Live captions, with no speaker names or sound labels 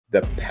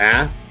the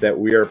path that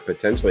we are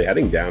potentially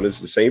heading down is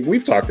the same.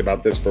 We've talked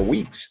about this for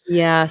weeks.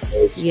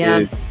 Yes,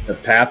 yes. The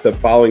path of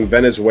following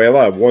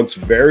Venezuela, a once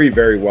very,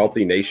 very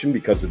wealthy nation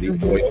because of the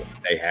oil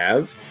that they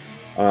have,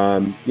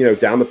 you know,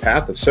 down the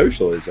path of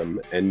socialism.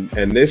 And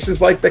this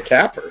is like the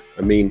capper.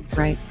 I mean,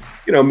 right.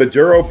 You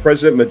know,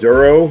 President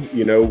Maduro,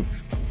 you know,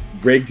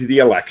 rigged the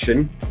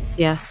election.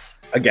 Yes.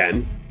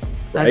 Again.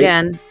 Right?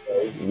 Again.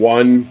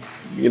 Won.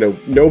 You know,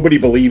 nobody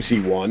believes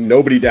he won.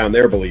 Nobody down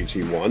there believes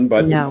he won.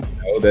 But no.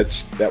 You know,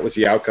 that was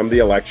the outcome of the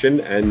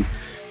election. And,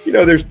 you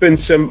know, there's been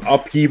some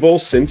upheaval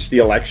since the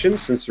election,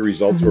 since the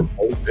results were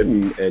posted.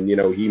 And, you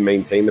know, he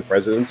maintained the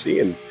presidency.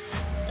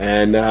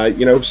 And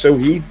you know, so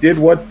he did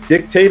what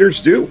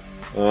dictators do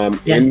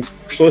in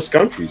socialist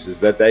countries, is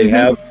that they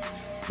have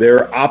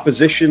their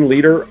opposition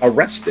leader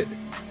arrested.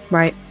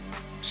 Right.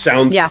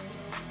 Sounds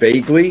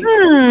vaguely.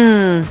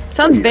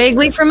 Sounds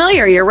vaguely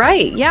familiar. You're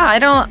right. Yeah,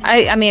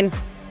 I mean,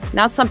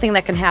 not something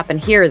that can happen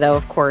here, though,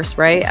 of course,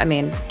 right? I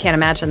mean, can't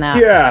imagine that.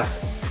 Yeah,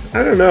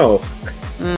 I don't know.